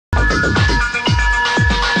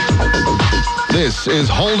This is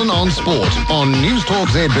Holden on Sport on News Talk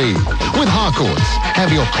ZB. With Harcourts,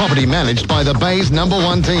 have your property managed by the Bay's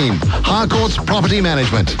 #1 team. Harcourts Property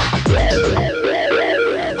Management.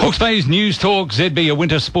 Hawke's Bay's News Talk ZB, a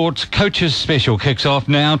winter sports coaches special, kicks off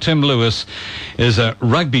now. Tim Lewis is a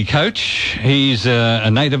rugby coach. He's a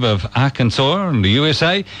native of Arkansas in the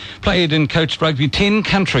USA. Played and coached rugby 10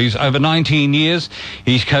 countries over 19 years.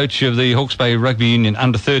 He's coach of the Hawke's Bay Rugby Union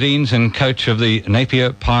under-13s and coach of the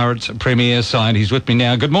Napier Pirates Premier side. He's with me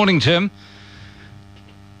now. Good morning, Tim.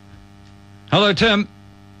 Hello, Tim.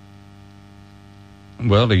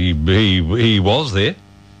 Well, he was there.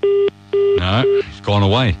 No, he's gone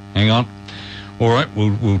away. Hang on. All right,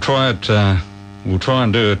 we'll try it. We'll try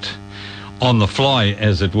and do it on the fly,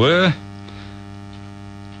 as it were.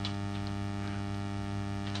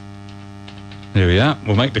 There we are.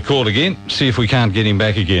 We'll make the call again. See if we can't get him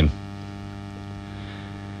back again.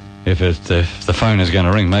 If the phone is going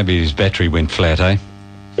to ring, maybe his battery went flat, eh?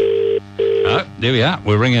 Oh, there we are.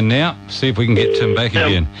 We're ringing now. See if we can get Tim back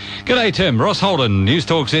again. G'day, Tim. Ross Holden, News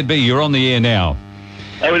Talk ZB. You're on the air now.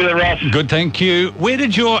 How are we doing, Ross? Good, thank you. Where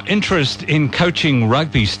did your interest in coaching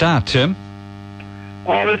rugby start, Tim?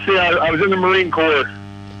 Let's see. I was in the Marine Corps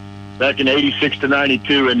back in '86 to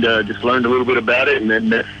 '92, and just learned a little bit about it. And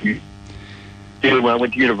then when I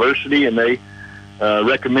went to university, and they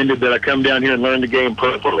recommended that I come down here and learn the game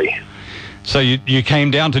properly. So you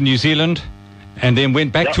came down to New Zealand, and then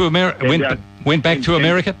went back to America. Went back to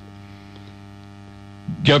America.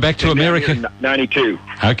 Go back to America. '92.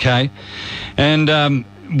 Okay, and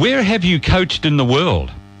where have you coached in the world?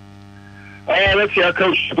 Let's see. I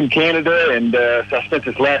coached up in Canada, and so I spent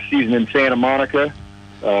this last season in Santa Monica,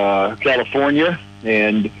 California,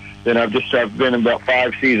 and then I've been about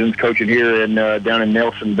 5 seasons coaching here in down in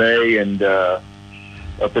Nelson Bay and up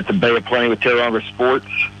at the Bay of Plenty with Taronga Sports,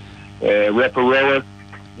 Reparoa,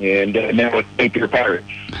 and now with Napier Pirates.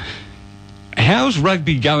 How's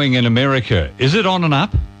rugby going in America? Is it on and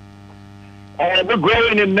up? We're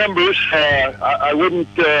growing in numbers. I wouldn't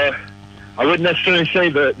necessarily say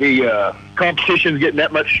the competition's getting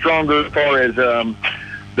that much stronger as far as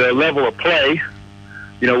the level of play.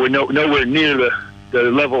 You know, we're nowhere near the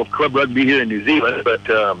level of club rugby here in New Zealand, but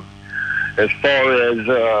as far as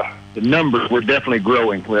the numbers, we're definitely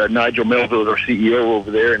growing. Nigel Melville is our CEO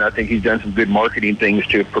over there, and I think he's done some good marketing things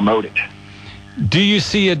to promote it. Do you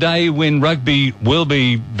see a day when rugby will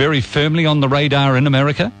be very firmly on the radar in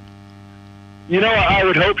America? You know, I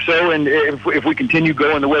would hope so, and if we continue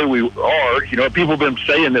going the way we are, you know, people have been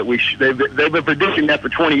saying that they've been predicting that for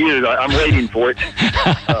 20 years. I'm waiting for it.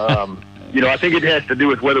 You know, I think it has to do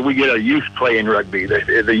with whether we get our youth playing rugby.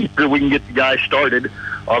 The year we can get the guys started,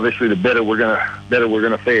 obviously, the better we're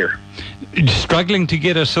gonna fare. Struggling to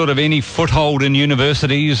get a sort of any foothold in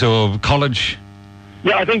universities or college.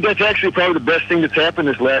 Yeah, I think that's actually probably the best thing that's happened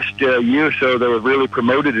this last year or so. They've really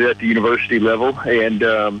promoted it at the university level,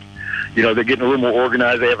 and you know, they're getting a little more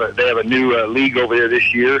organized. They have a new league over there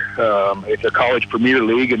this year. It's a college premier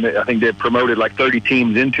league, and I think they've promoted like 30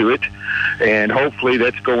 teams into it, and hopefully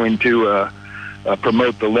that's going to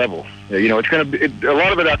promote the level. You know, it's going to a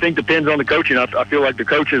lot of it, I think, depends on the coaching. I feel like the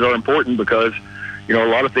coaches are important because, you know, a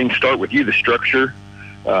lot of things start with you, the structure,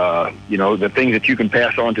 you know, the things that you can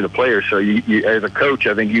pass on to the players. So you as a coach,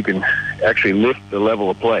 I think you can actually lift the level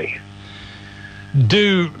of play.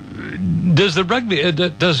 Does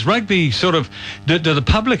rugby sort of, do the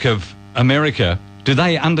public of America, do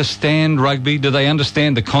they understand rugby? Do they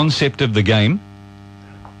understand the concept of the game?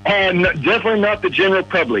 Definitely not the general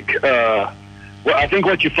public. Well, I think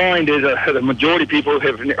what you find is the majority of people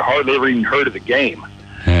have hardly ever even heard of the game.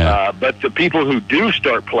 Yeah. But the people who do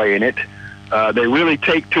start playing it, they really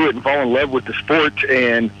take to it and fall in love with the sport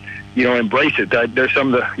and, you know, embrace it. They're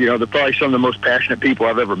some of the, you know, they're probably some of the most passionate people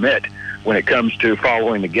I've ever met when it comes to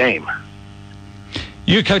following the game.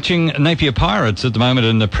 You're coaching Napier Pirates at the moment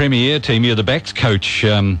in the Premier team. You're the backs coach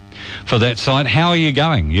for that side. How are you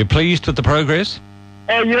going? You pleased with the progress?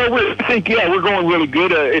 You know, I think, yeah, we're going really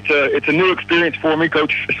good. It's a new experience for me,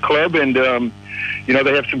 coach this club, and you know,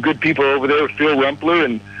 they have some good people over there with Phil Rumpler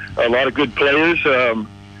and a lot of good players. So,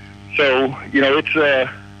 you know, it's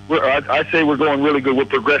I say we're going really good. We're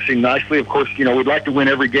progressing nicely. Of course, you know, we'd like to win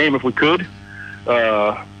every game if we could.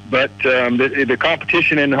 But the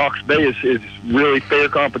competition in Hawke's Bay is really fair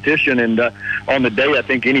competition, and on the day, I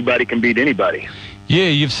think anybody can beat anybody. Yeah,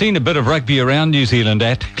 you've seen a bit of rugby around New Zealand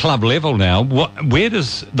at club level now. Where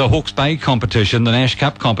does the Hawke's Bay competition, the Nash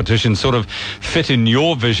Cup competition, sort of fit in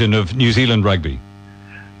your vision of New Zealand rugby?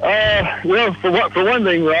 Well, for one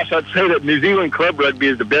thing, Ross, I'd say that New Zealand club rugby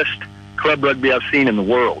is the best club rugby I've seen in the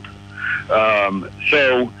world.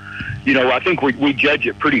 So, I think we judge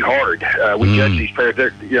it pretty hard. We judge these players.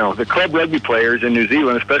 The club rugby players in New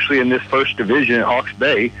Zealand, especially in this first division at Hawke's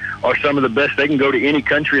Bay, are some of the best. They can go to any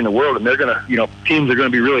country in the world, and they're going to, teams are going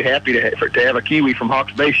to be really happy to have a Kiwi from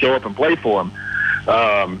Hawke's Bay show up and play for them.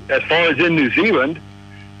 As far as in New Zealand,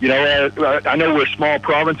 I know we're a small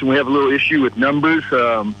province and we have a little issue with numbers.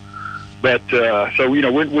 But I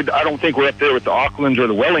don't think we're up there with the Aucklands or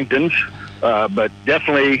the Wellingtons. But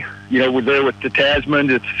definitely, we're there with the Tasman.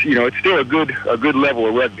 It's still a good level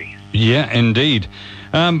of rugby. Yeah, indeed.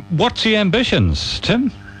 What's the ambitions,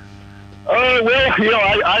 Tim?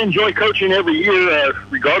 I enjoy coaching every year,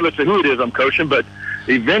 regardless of who it is I'm coaching. But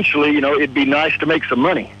eventually, it'd be nice to make some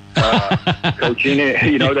money. Coaching,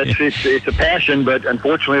 it's a passion. But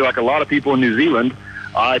unfortunately, like a lot of people in New Zealand,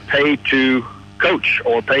 I pay to coach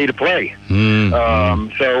or pay to play.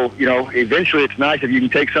 So eventually it's nice if you can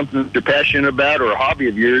take something that you're passionate about or a hobby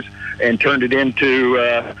of yours and turn it into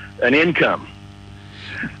an income.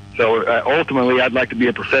 So ultimately I'd like to be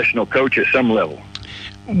a professional coach at some level.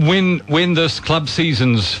 When this club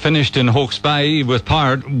season's finished in Hawke's Bay with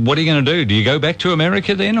Pirate, what are you going to do? Do you go back to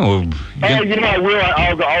America then, or? I will.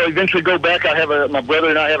 I'll eventually go back. My brother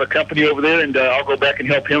and I have a company over there, and I'll go back and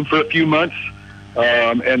help him for a few months.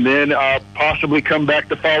 And then I'll possibly come back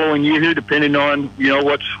the following year here, depending on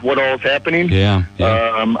what all's happening. Yeah.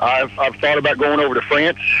 I've thought about going over to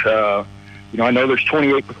France. I know there's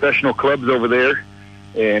 28 professional clubs over there,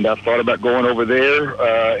 and I've thought about going over there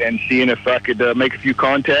and seeing if I could make a few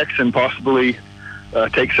contacts and possibly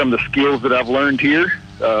take some of the skills that I've learned here,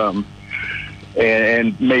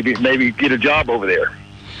 and maybe get a job over there.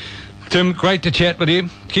 Tim, great to chat with you.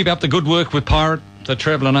 Keep up the good work with Pirate. They're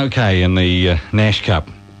travelling okay in the Nash Cup.